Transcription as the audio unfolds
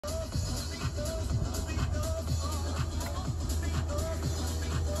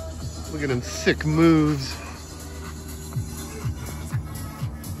Look at them sick moves.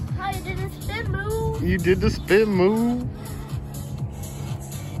 I did a spin move. You did the spin move.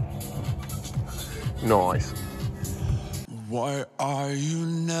 Nice. Why are you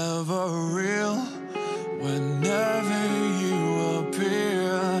never real? Whenever you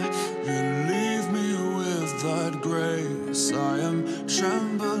appear, you leave me with that grace. I am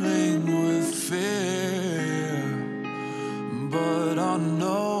trembling with fear, but I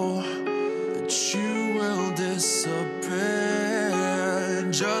know that you will disappear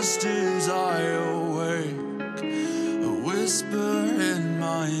just as I awake, a whisper in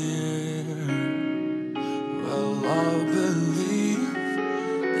my ear. Well, I believe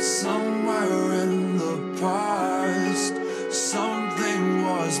that somewhere in the past something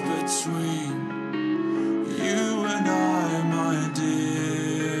was between you and I, my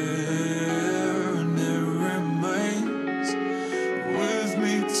dear, and it remains with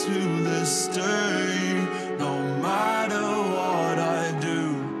me to this day. No matter what I do,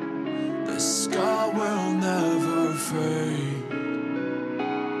 the scar will never fade.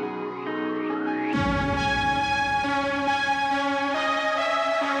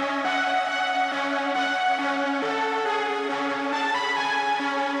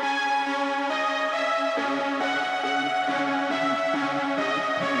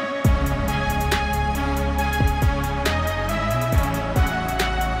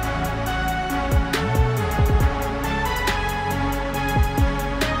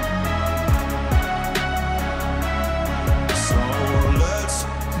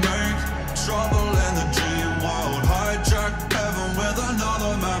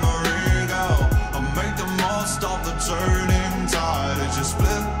 Turning tide, it's just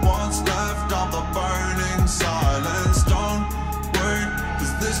split what's left of the burning silence. Don't wait,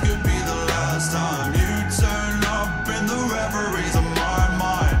 'cause this could be